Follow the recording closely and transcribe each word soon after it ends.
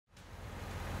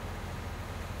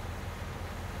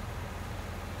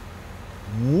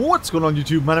What's going on,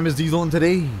 YouTube? My name is Diesel, and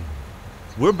today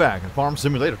we're back in Farm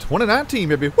Simulator 2019,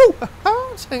 baby. Woo!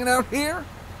 Just hanging out here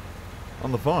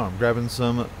on the farm, grabbing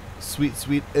some sweet,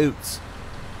 sweet oats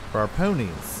for our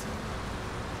ponies.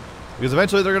 Because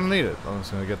eventually they're going to need it. I'm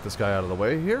just going to get this guy out of the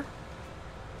way here.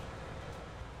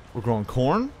 We're growing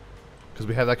corn, because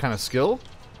we have that kind of skill.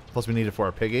 Plus we need it for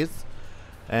our piggies.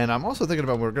 And I'm also thinking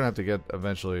about we're going to have to get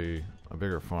eventually a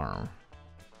bigger farm.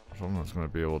 So I'm just going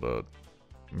to be able to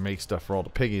make stuff for all the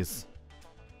piggies.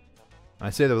 And I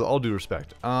say that with all due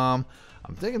respect. I'm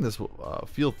thinking this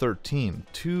field 13.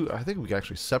 I think we can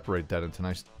actually separate that into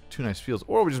two nice fields,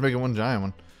 or we just make it one giant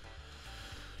one.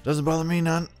 Doesn't bother me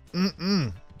none.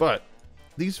 But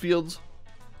these fields,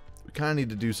 we kind of need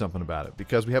to do something about it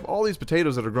because we have all these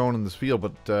potatoes that are growing in this field,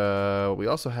 but we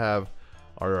also have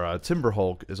our timber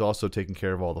hulk is also taking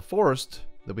care of all the forest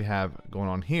that we have going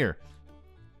on here.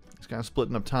 It's kind of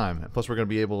splitting up time, and plus we're going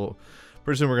to be able.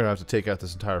 Pretty soon we're going to have to take out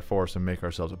this entire forest and make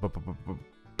ourselves a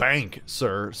bank,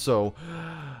 sir. So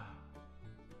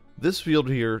this field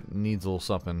here needs a little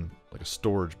something like a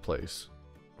storage place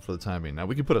for the time being. Now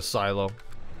we could put a silo.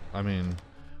 I mean,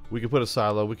 we could put a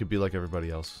silo. We could be like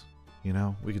everybody else. You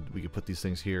know, we could put these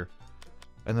things here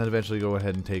and then eventually go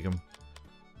ahead and take them.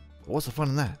 But what's the fun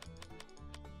in that?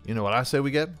 You know what I say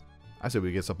we get? I say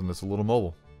we get something that's a little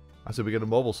mobile. I say we get a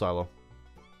mobile silo.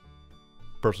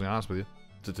 Personally honest with you.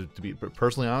 To be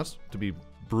personally honest, to be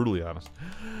brutally honest,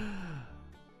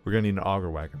 we're going to need an auger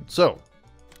wagon. So,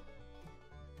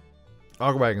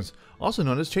 auger wagons, also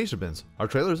known as chaser bins, are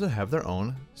trailers that have their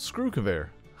own screw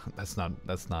conveyor. That's not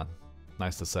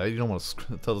nice to say. You don't want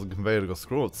to tell the conveyor to go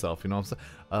screw itself, you know what I'm saying?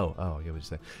 Oh, I get what you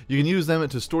say. You can use them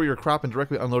to store your crop and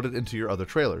directly unload it into your other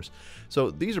trailers.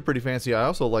 So, these are pretty fancy. I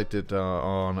also liked it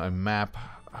on a map.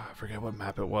 I forget what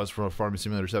map it was from Farming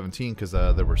Simulator 17 because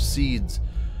there were seeds.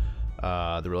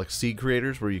 They were like seed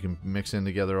creators where you can mix in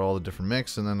together all the different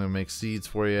mix and then they'll make seeds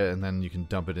for you, and then you can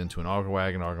dump it into an auger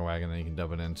wagon, and then you can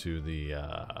dump it into the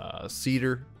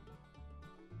seeder,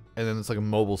 and then it's like a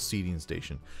mobile seeding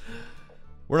station.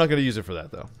 We're not going to use it for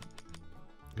that though,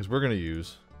 because we're going to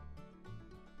use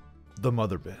the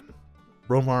mother bin.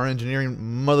 Bromar Engineering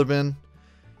mother bin.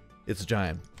 It's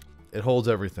giant. It holds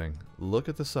everything. Look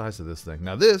at the size of this thing.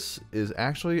 Now this is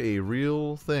actually a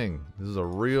real thing. This is a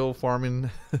real farming,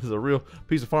 this is a real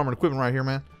piece of farming equipment right here,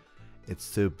 man. It's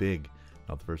so big.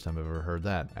 Not the first time I've ever heard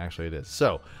that. Actually it is.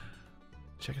 So,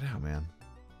 check it out, man.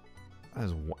 That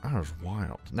is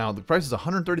wild. Now the price is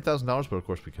 $130,000, but of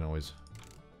course we can always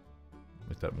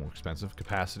make that more expensive.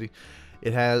 Capacity.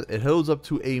 It holds up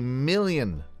to 1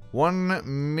 million.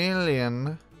 1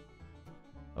 million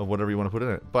of whatever you want to put in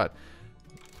it. But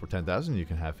for 10,000, you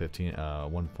can have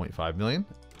 1.5 million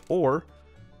or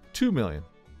 2 million,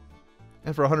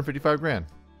 and for 155 grand,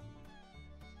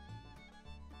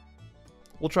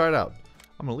 we'll try it out.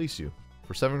 I'm gonna lease you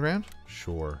for 7 grand.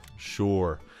 Sure.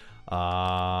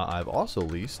 I've also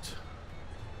leased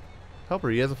Helper.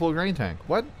 He has a full grain tank.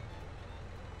 What?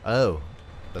 Oh,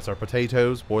 that's our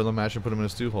potatoes. Boil them, mash them, put them in a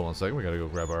stew. Hold on a second. We gotta go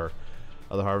grab our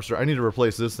other harvester. I need to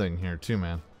replace this thing here too,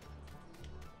 man.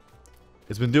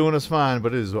 It's been doing us fine,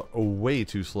 but it is way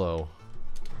too slow.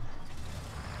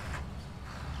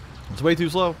 It's way too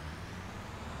slow.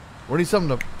 We need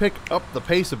something to pick up the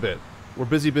pace a bit. We're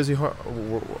busy.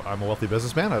 I'm a wealthy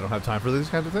businessman. I don't have time for these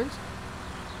kinds of things.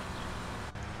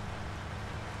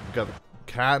 We've got the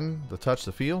cotton, the touch,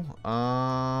 the feel.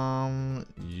 I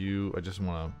just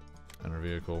want to enter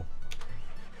vehicle.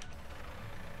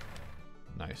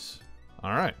 Nice.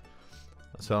 All right.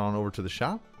 Let's head on over to the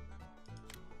shop.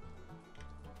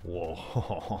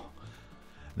 Whoa!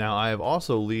 Now I have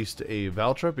also leased a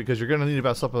Valtra because you're gonna need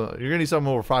something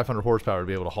over 500 horsepower to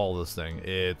be able to haul this thing.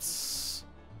 It's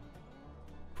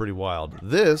pretty wild.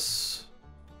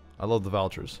 I love the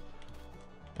Valtras,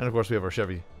 and of course we have our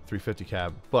Chevy 350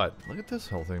 cab. But look at this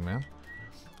whole thing, man.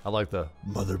 I like the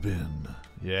mother bin.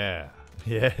 Yeah.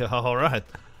 All right.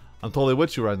 I'm totally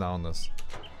with you right now on this.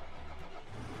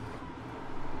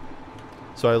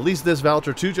 So I leased this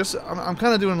Valtra too. I'm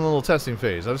kind of doing a little testing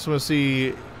phase. I just want to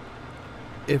see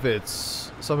if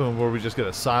it's something where we just get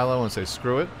a silo and say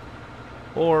screw it,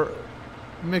 or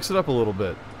mix it up a little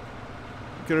bit,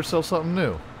 get ourselves something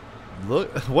new.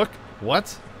 Look,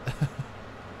 what?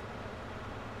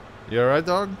 You all right,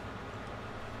 dog?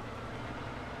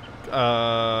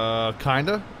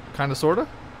 Kinda, sorta.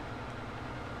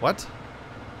 What?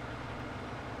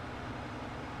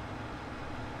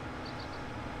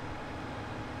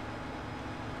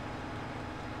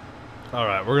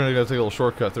 Alright, we're gonna go take a little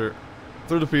shortcut through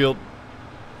the field.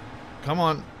 Come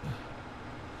on.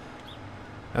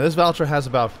 Now this Valtra has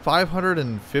about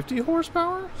 550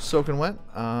 horsepower, soaking wet.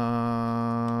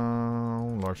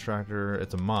 Large tractor.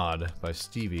 It's a mod by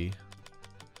Stevie.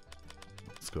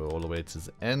 Let's go all the way to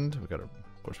the end. We got our,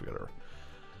 of course, we got our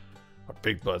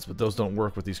big butts, but those don't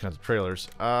work with these kinds of trailers.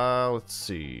 Let's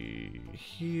see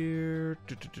here.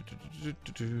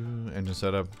 Engine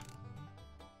setup.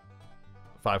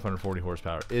 540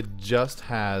 horsepower. It just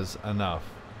has enough.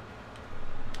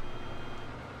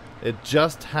 It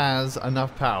just has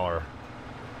enough power.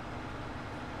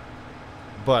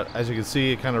 But as you can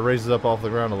see, it kind of raises up off the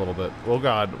ground a little bit. Oh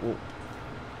God.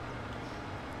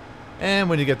 And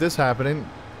when you get this happening,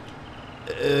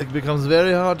 it becomes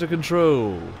very hard to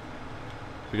control.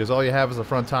 Because all you have is the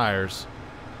front tires.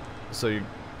 So you're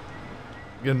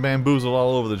getting bamboozled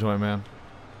all over the joint, man.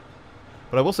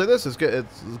 But I will say this, it's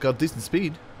got decent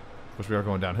speed. Of course, we are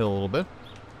going downhill a little bit.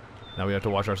 Now we have to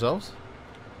watch ourselves.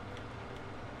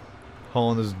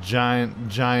 Hauling this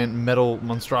giant metal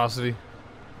monstrosity.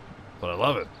 But I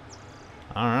love it.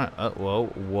 Alright. Whoa,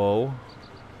 whoa.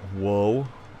 Whoa.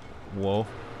 Whoa.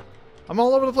 I'm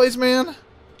all over the place, man.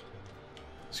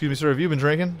 Excuse me, sir, have you been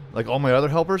drinking? Like all my other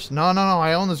helpers? No,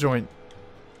 I own this joint.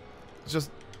 It's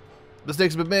just,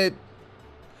 mistakes have been made.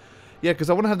 Yeah, because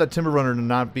I want to have that timber runner to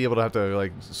not be able to have to,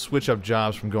 like, switch up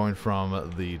jobs from going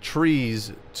from the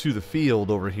trees to the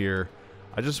field over here.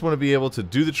 I just want to be able to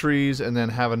do the trees and then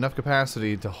have enough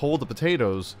capacity to hold the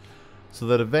potatoes so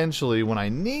that eventually, when I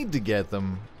need to get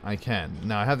them, I can.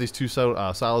 Now, I have these two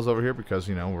silos over here because,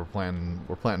 you know, we're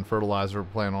planting fertilizer,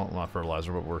 not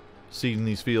fertilizer, but we're seeding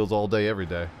these fields all day, every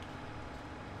day.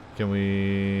 Can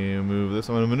we move this?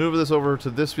 I'm going to maneuver this over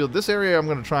to this field. This area, I'm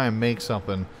going to try and make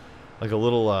something like a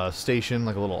little station,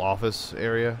 like a little office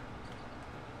area.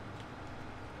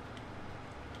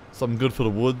 Something good for the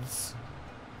woods.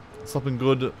 Something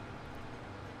good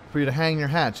for you to hang your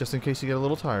hat just in case you get a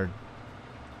little tired.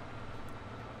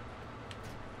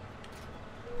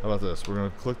 How about this? We're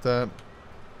going to click that.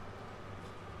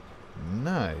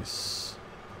 Nice.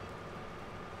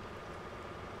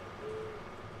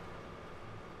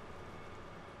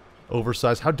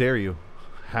 Oversized. How dare you?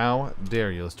 How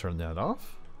dare you? Let's turn that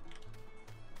off.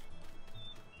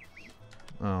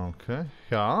 Okay.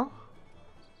 Yeah.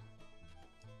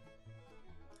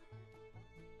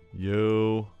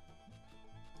 Yo.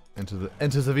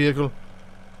 Enter the vehicle.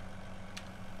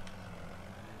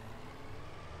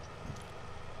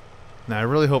 Now I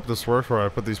really hope this works where I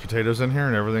put these potatoes in here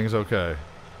and everything's okay.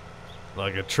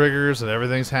 Like it triggers and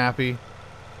everything's happy.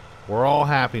 We're all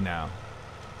happy now.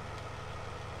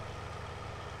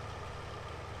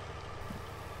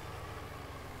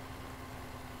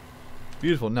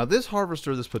 Beautiful. Now this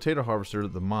harvester, this potato harvester,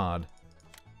 the mod,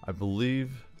 I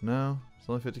believe, no, it's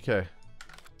only 50K.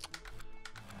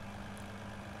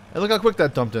 Hey, look how quick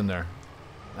that dumped in there.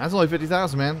 That's only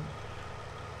 50,000, man.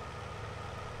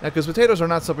 Yeah, because potatoes are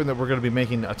not something that we're going to be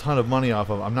making a ton of money off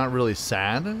of. I'm not really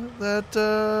sad that,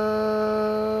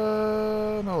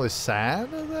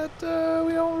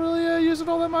 we don't really use it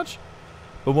all that much.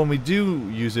 But when we do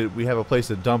use it, we have a place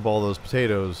to dump all those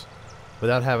potatoes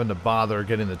without having to bother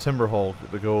getting the timber hole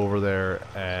to go over there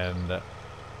and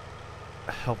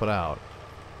help it out.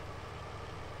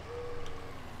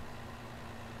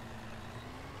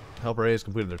 Helper A has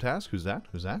completed their task. Who's that?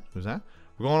 Who's that? Who's that?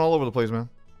 We're going all over the place, man.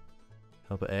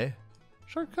 Helper A?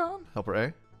 Shark Khan? Helper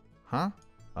A? Huh?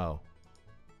 Oh.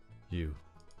 You.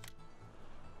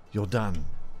 You're done.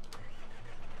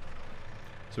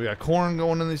 So we got corn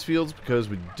going in these fields because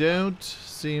we don't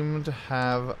seem to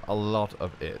have a lot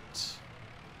of it.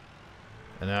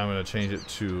 And now I'm going to change it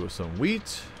to some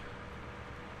wheat.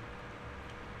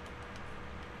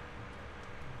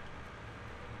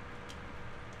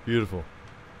 Beautiful.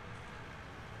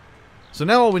 So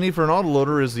now all we need for an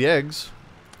autoloader is the eggs.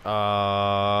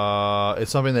 It's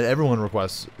something that everyone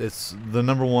requests. It's the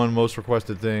 #1 most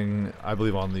requested thing, I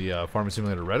believe, on the Farming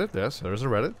Simulator Reddit. Yes, there's a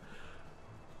Reddit.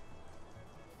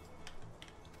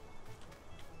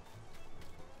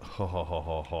 Ho ho ho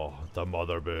ho ho. The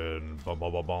Motherbin. Bum,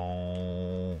 bum, bum,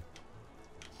 bum.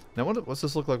 Now what's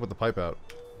this look like with the pipe out?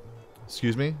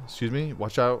 Excuse me? Excuse me?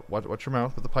 Watch out. Watch your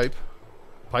mouth with the pipe.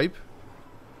 Pipe?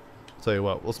 I'll tell you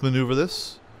what, let's maneuver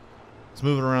this. Let's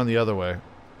move it around the other way.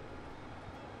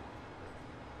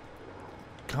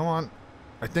 Come on.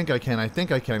 I think I can. I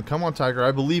think I can. Come on, Tiger.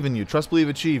 I believe in you. Trust, believe,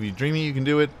 achieve. You dreaming you can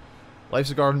do it.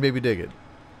 Life's a garden, baby, dig it.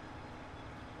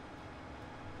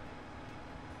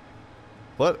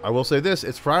 But I will say this.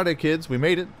 It's Friday, kids. We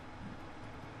made it.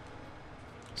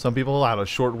 Some people had a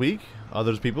short week.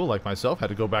 Others people, like myself, had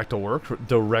to go back to work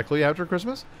directly after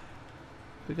Christmas.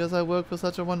 Because I work for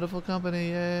such a wonderful company.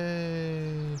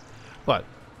 Yay. But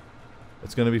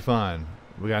it's going to be fine.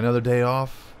 We got another day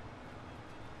off.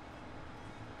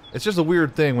 It's just a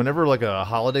weird thing. Whenever like a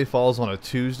holiday falls on a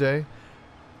Tuesday,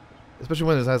 especially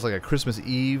when it has like a Christmas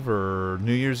Eve or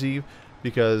New Year's Eve,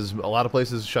 because a lot of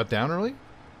places shut down early.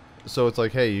 So it's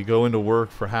like, hey, you go into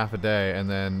work for half a day and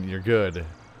then you're good.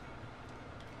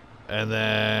 And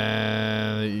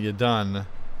then you're done.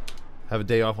 Have a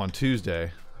day off on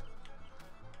Tuesday.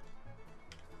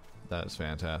 That is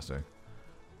fantastic.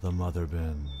 The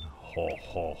Motherbin. Ho,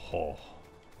 ho, ho.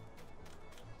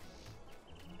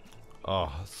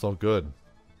 Oh, so good.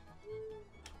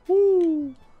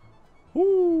 Woo!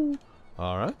 Woo!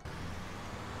 Alright.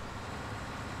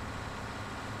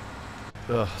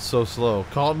 Ugh, so slow.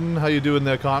 Cotton, how you doing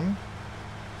there, Cotton?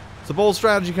 It's a bold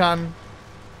strategy, Cotton.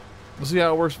 We'll see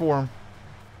how it works for him.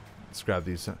 Let's grab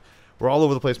these. We're all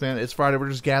over the place, man. It's Friday. We're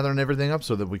just gathering everything up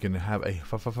so that we can have a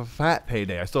fat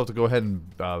payday. I still have to go ahead and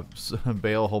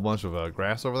bale a whole bunch of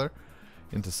grass over there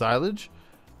into silage.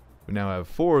 We now have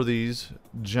 4 of these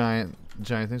giant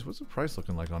things. What's the price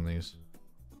looking like on these?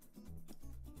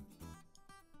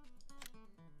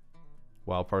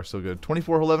 Wild Park's so good.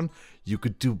 24.11. You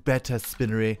could do better,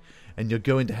 Spinnery, and you're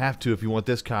going to have to if you want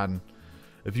this cotton.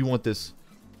 If you want this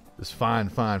fine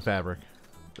fabric,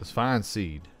 this fine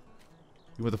seed.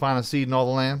 You want the finest seed in all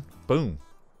the land? Boom,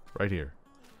 right here.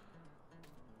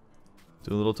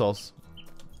 Do a little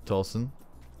Tulsin.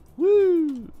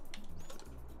 Woo!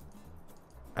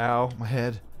 Ow, my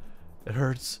head. It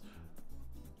hurts.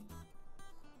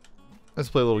 Let's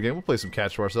play a little game. We'll play some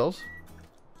catch for ourselves.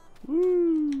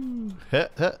 Woo! Heh,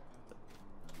 heh.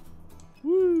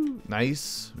 Woo!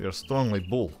 Nice. We are strong like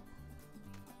bull.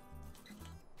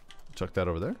 Chuck that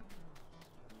over there.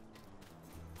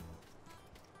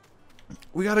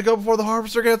 We gotta go before the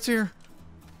harvester gets here.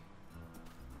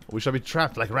 We shall be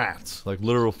trapped like rats, like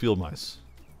literal field mice.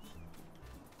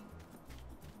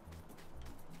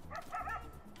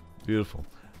 Beautiful.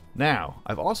 Now,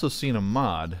 I've also seen a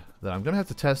mod that I'm gonna have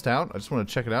to test out. I just want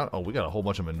to check it out. Oh, we got a whole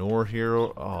bunch of manure here.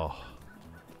 Oh,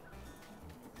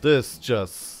 this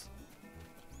just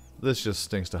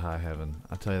stinks to high heaven.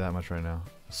 I'll tell you that much right now.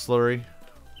 Slurry.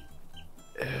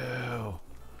 Ew.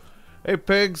 Hey,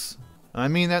 pigs. I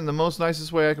mean that in the most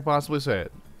nicest way I could possibly say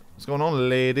it. What's going on,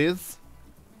 ladies?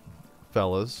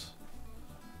 Fellas.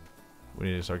 We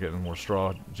need to start getting more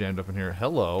straw jammed up in here.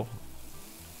 Hello.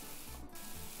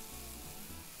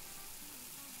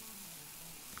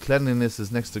 Cleanliness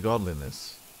is next to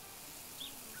godliness.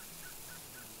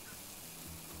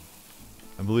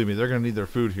 And believe me, they're going to need their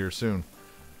food here soon.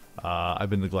 I've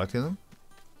been neglecting them.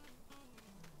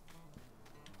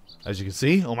 As you can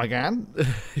see, oh my god.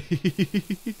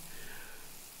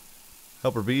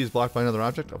 Helper B is blocked by another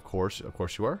object. Of course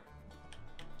you are.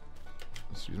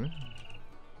 Excuse me.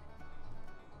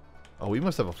 Oh, we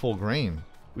must have a full grain.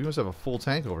 We must have a full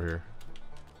tank over here.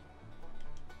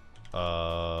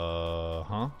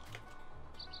 Huh?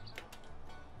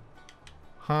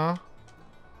 Huh?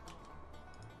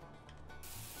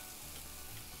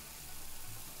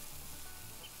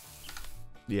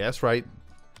 Yeah, that's right.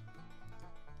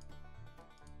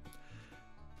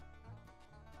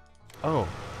 Oh.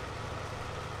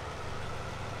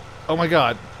 Oh my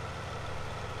god.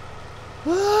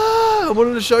 Ah, I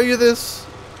wanted to show you this.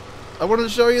 But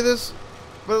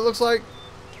it looks like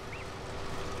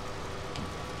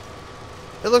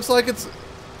it's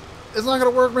not gonna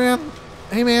work, man.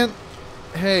 Hey, man.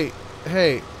 Hey,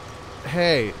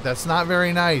 that's not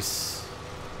very nice.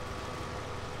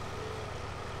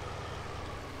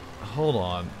 Hold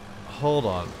on.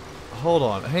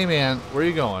 Hey, man, where are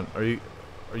you going? Are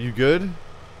you good?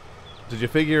 Did you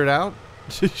figure it out?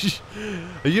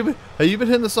 Have you been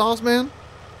hitting the sauce, man?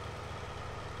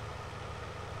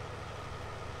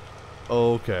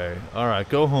 Okay. Alright,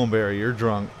 go home, Barry. You're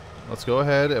drunk. Let's go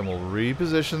ahead and we'll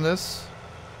reposition this.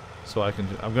 So I'm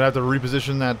gonna have to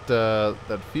reposition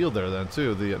that field there then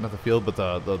too. Not the field, but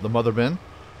the mother bin.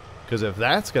 Because if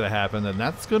that's gonna happen, then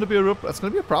that's gonna be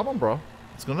a problem, bro.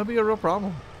 It's gonna be a real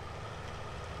problem.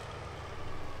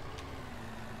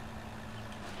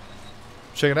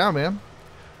 Check it out, man.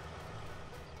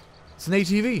 It's an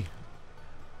ATV.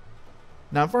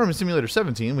 Now in Farming Simulator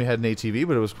 17, we had an ATV,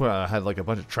 but it was had like a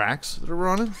bunch of tracks that were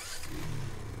on it.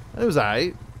 It was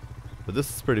alright, but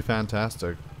this is pretty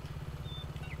fantastic.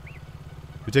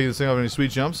 You taking this thing off any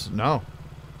sweet jumps? No.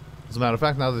 As a matter of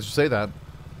fact, now that you say that,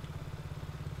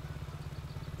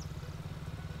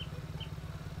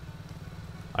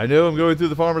 I know I'm going through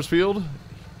the farmer's field.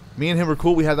 Me and him are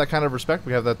cool. We have that kind of respect.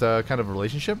 We have that kind of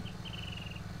relationship.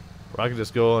 Where I can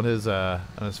just go on his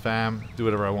fam, do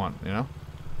whatever I want, you know?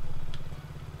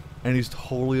 And he's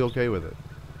totally okay with it.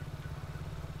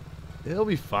 He'll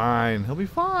be fine. He'll be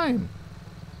fine.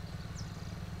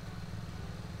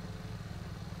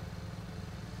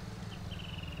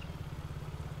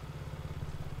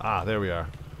 Ah, there we are.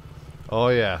 Oh,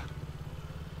 yeah.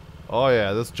 Oh,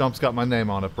 yeah. This jump's got my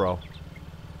name on it, bro.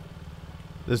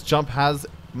 This jump has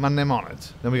my name on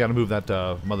it. Then we got to move that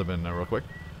mother bin real quick.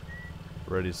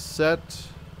 Ready, set.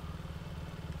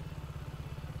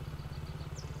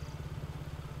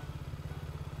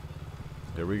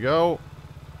 Here we go.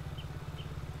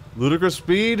 Ludicrous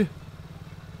speed.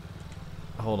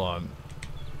 Hold on.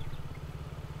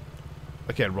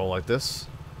 I can't roll like this.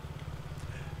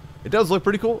 It does look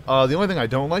pretty cool. The only thing I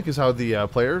don't like is how the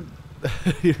player,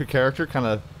 your character, kind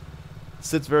of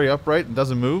sits very upright and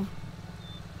doesn't move.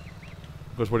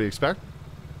 Of course, what do you expect?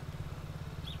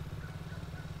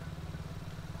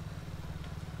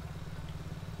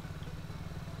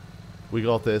 We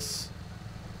got this.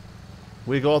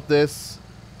 We got this.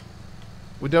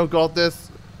 We don't got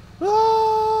this. Ah!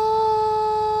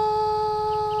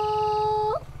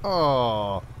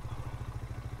 Oh.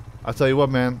 I'll tell you what,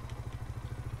 man.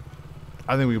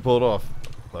 I think we can pull it off.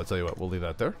 I'll tell you what, we'll leave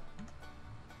that there.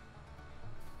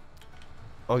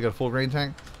 Oh, we got a full grain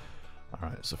tank?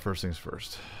 Alright, so first things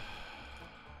first.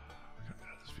 We gotta get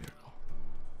out of this vehicle.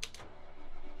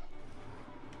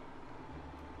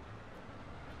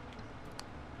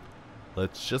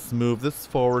 Let's just move this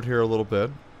forward here a little bit.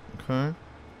 Okay.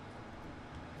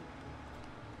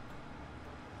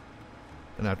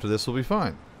 And after this, we'll be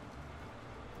fine.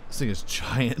 This thing is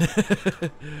giant.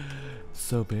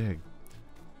 So big.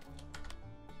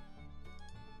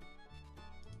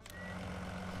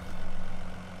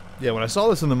 Yeah, when I saw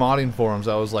this in the modding forums,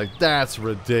 I was like, "That's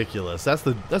ridiculous. That's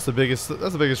the biggest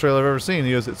trailer I've ever seen."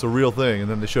 He goes, "It's a real thing," and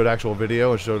then they showed actual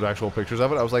video and showed actual pictures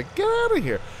of it. I was like, "Get out of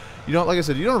here!" You don't, like I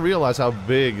said, you don't realize how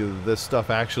big this stuff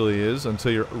actually is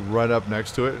until you're right up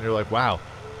next to it, and you're like, "Wow,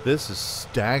 this is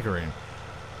staggering."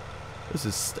 This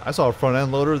is. I saw a front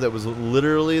end loader that was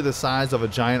literally the size of a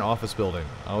giant office building.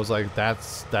 I was like, that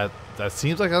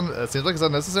seems like it's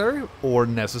unnecessary or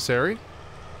necessary,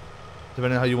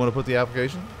 depending on how you want to put the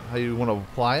application, how you want to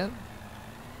apply it.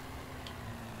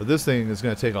 But this thing is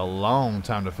going to take a long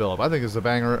time to fill up. I think it's a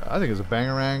banger. I think it's a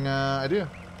bangerang idea.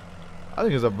 I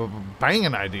think it's a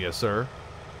banging idea, sir.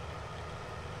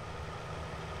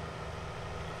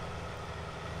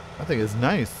 I think it's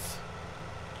nice.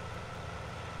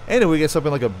 And if we get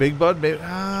something like a Big Bud, maybe,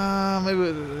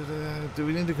 do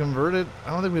we need to convert it?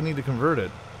 I don't think we need to convert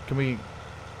it. Can we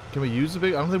use the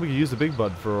big? I don't think we can use the Big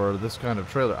Bud for this kind of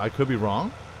trailer. I could be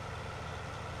wrong.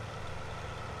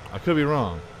 I could be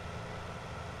wrong.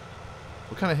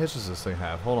 What kind of hitch does this thing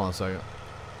have? Hold on a second.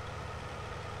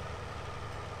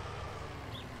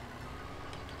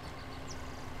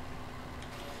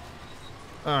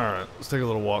 Alright, let's take a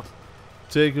little walk.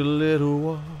 Take a little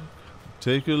walk.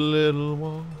 Take a little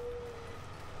walk.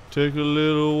 Take a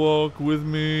little walk with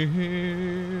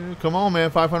me. Come on, man.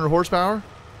 500 horsepower?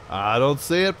 I don't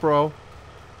see it, bro.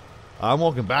 I'm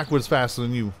walking backwards faster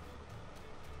than you.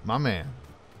 My man.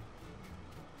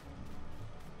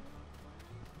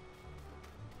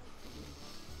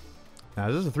 Now,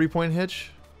 is this a 3-point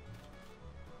hitch?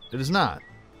 It is not.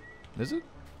 Is it?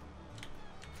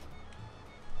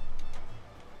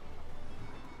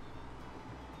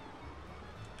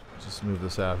 Just move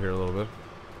this out here a little bit.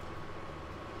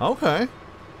 Okay.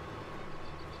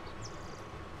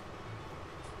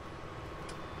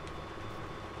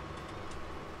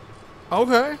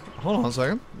 Okay. Hold on a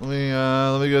second.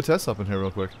 Let me go test something here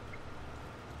real quick.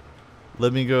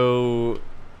 Let me go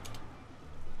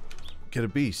get a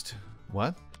beast.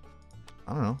 What?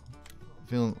 I don't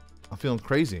know. I'm feeling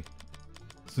crazy.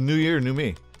 It's a new year, new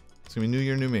me. It's gonna be new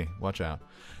year, new me. Watch out.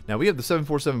 Now we have the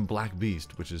 747 Black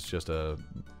Beast, which is just a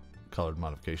colored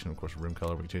modification. Of course, rim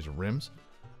color. We can change the rims.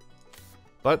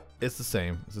 But it's the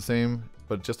same. It's the same,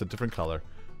 but just a different color.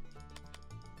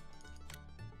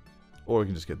 Or we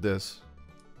can just get this.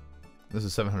 This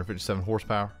is 757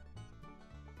 horsepower.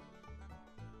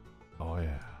 Oh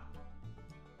yeah.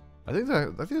 I think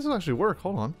this will actually work.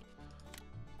 Hold on.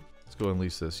 Let's go and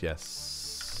lease this.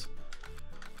 Yes.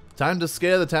 Time to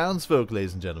scare the townsfolk,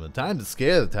 ladies and gentlemen. Time to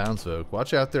scare the townsfolk.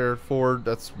 Watch out there, Ford.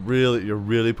 You're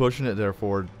really pushing it there,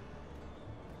 Ford.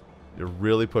 You're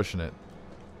really pushing it.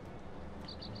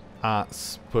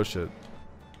 Push it.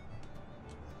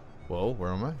 Whoa,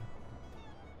 where am I?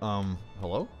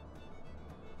 Hello?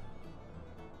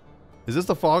 Is this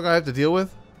the fog I have to deal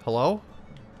with? Hello?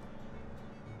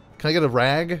 Can I get a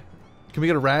rag? Can we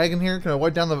get a rag in here? Can I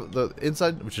wipe down the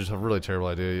inside? Which is a really terrible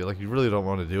idea. Like, you really don't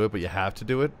want to do it, but you have to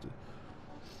do it.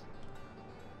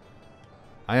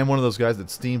 I am one of those guys that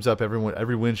steams up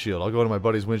every windshield. I'll go to my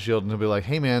buddy's windshield and he'll be like,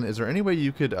 "Hey man, is there any way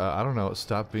you could, I don't know,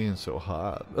 stop being so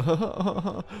hot?"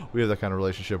 We have that kind of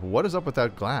relationship. What is up with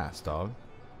that glass, dog?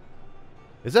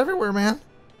 It's everywhere, man.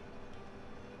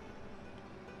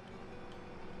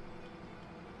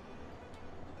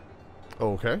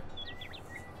 Okay.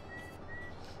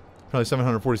 Probably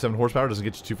 747 horsepower doesn't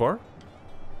get you too far.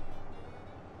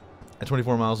 At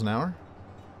 24 miles an hour.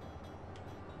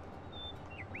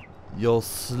 You're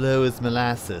slow as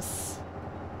molasses.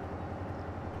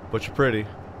 But you're pretty.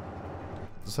 Does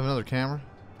this have another camera?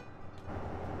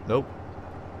 Nope.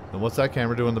 Then what's that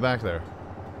camera doing in the back there?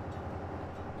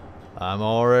 I'm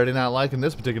already not liking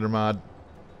this particular mod.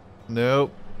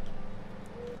 Nope.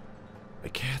 I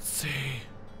can't see.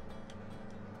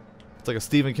 It's like a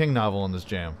Stephen King novel in this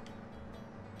jam.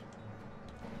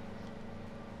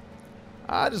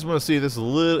 I just want to see this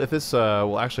if this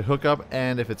will actually hook up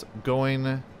and if it's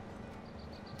going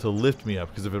to lift me up.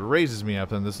 Because if it raises me up,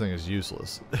 then this thing is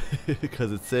useless.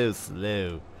 Because it's so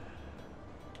slow.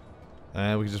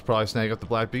 And we can just probably snag up the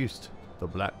Black Beast. The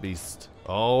Black Beast.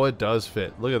 Oh, it does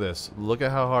fit. Look at this. Look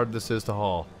at how hard this is to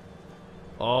haul.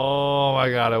 Oh my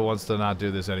god, it wants to not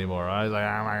do this anymore. I was like,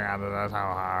 oh my god, that's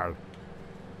how hard.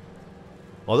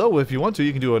 Although, if you want to,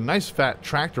 you can do a nice fat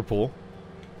tractor pull.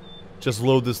 Just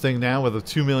load this thing down with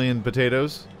 2 million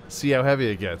potatoes. See how heavy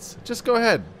it gets. Just go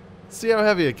ahead. See how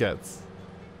heavy it gets.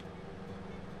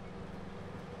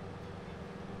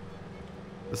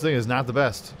 This thing is not the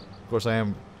best. Of course, I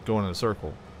am going in a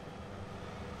circle.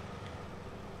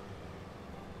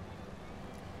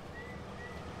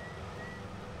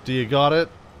 Do you got it?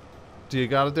 Do you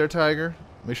got it there, Tiger?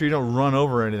 Make sure you don't run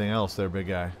over anything else there, big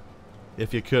guy.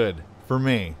 If you could. For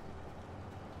me.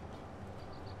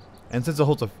 And since it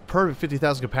holds a perfect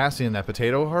 50,000 capacity in that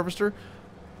potato harvester,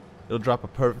 it'll drop a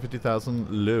perfect 50,000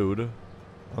 load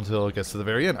until it gets to the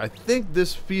very end. I think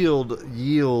this field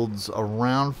yields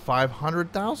around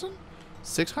 500,000?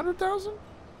 600,000?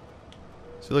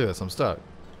 See, look at this. I'm stuck.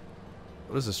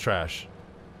 What is this trash?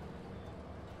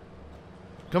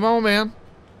 Come on, man.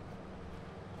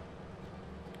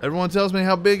 Everyone tells me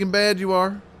how big and bad you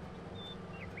are.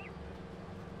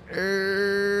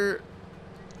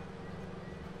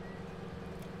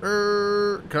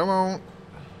 Come on.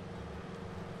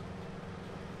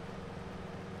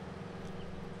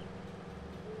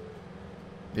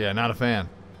 Yeah, not a fan.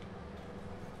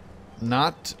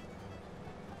 Not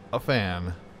a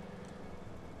fan.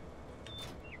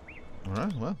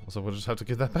 Alright, well, so we'll just have to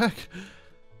get that back.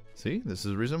 See, this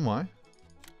is the reason why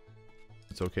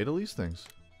it's okay to lease things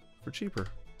for cheaper.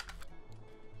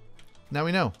 Now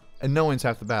we know. And knowing's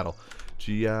half the battle.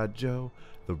 G.I. Joe,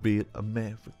 the real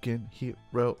American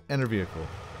hero. Enter vehicle.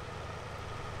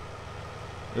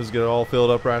 Let's get it all filled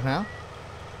up right now.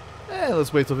 And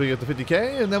let's wait till we get to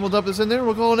 50K, and then we'll dump this in there and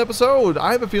we'll call it an episode.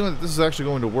 I have a feeling that this is actually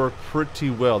going to work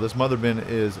pretty well. This mother bin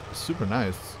is super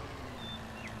nice.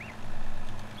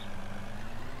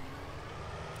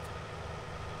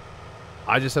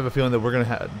 I just have a feeling that we're going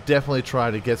to definitely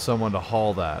try to get someone to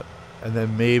haul that. And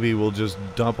then maybe we'll just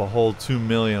dump a whole 2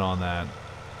 million on that.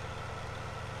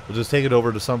 We'll just take it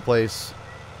over to someplace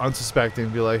unsuspecting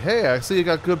and be like, hey, I see you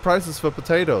got good prices for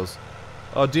potatoes.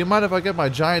 Do you mind if I get my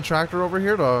giant tractor over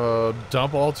here to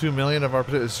dump all 2 million of our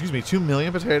potatoes? Excuse me, 2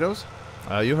 million potatoes?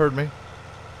 You heard me.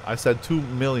 I said 2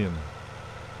 million.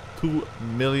 2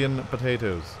 million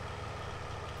potatoes.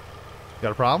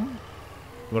 Got a problem?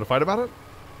 You want to fight about it?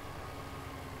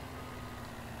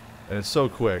 And it's so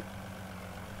quick.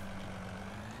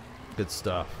 Good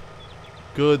stuff.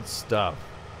 Good stuff.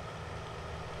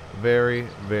 Very,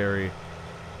 very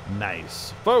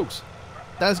nice. Folks,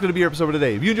 that's going to be your episode for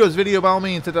today. If you enjoyed this video, by all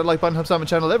means, hit that like button, helps out my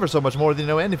channel ever so much more than you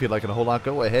know. And if you'd like it a whole lot,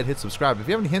 go ahead, hit subscribe. If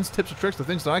you have any hints, tips, or tricks, or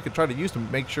things that I could try to use to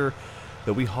make sure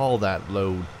that we haul that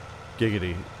load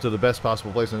giggity to the best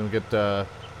possible place and get a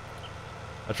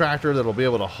tractor that'll be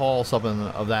able to haul something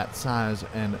of that size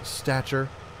and stature.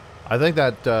 I think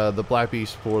that the Black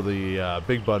Beast for the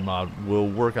Big Bud mod will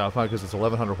work out fine because it's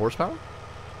 1,100 horsepower.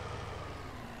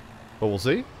 But we'll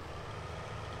see.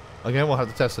 Again, we'll have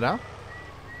to test it out.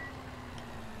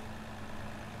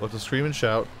 We'll have to scream and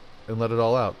shout and let it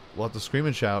all out. We'll have to scream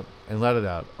and shout and let it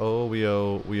out. Oh, we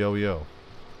oh, we oh, we oh.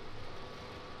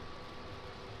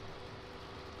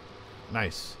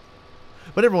 Nice.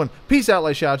 But everyone, peace out,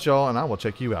 like shout, y'all, and I will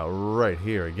check you out right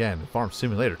here again. Farm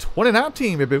Simulator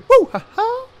 2019, baby. Woo, ha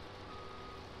ha.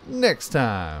 Next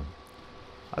time.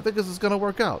 I think this is gonna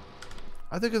work out.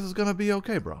 I think this is gonna be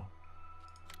okay, bro.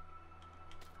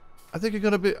 I think you're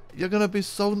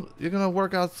gonna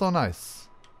work out so nice.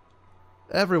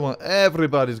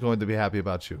 Everybody's going to be happy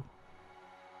about you.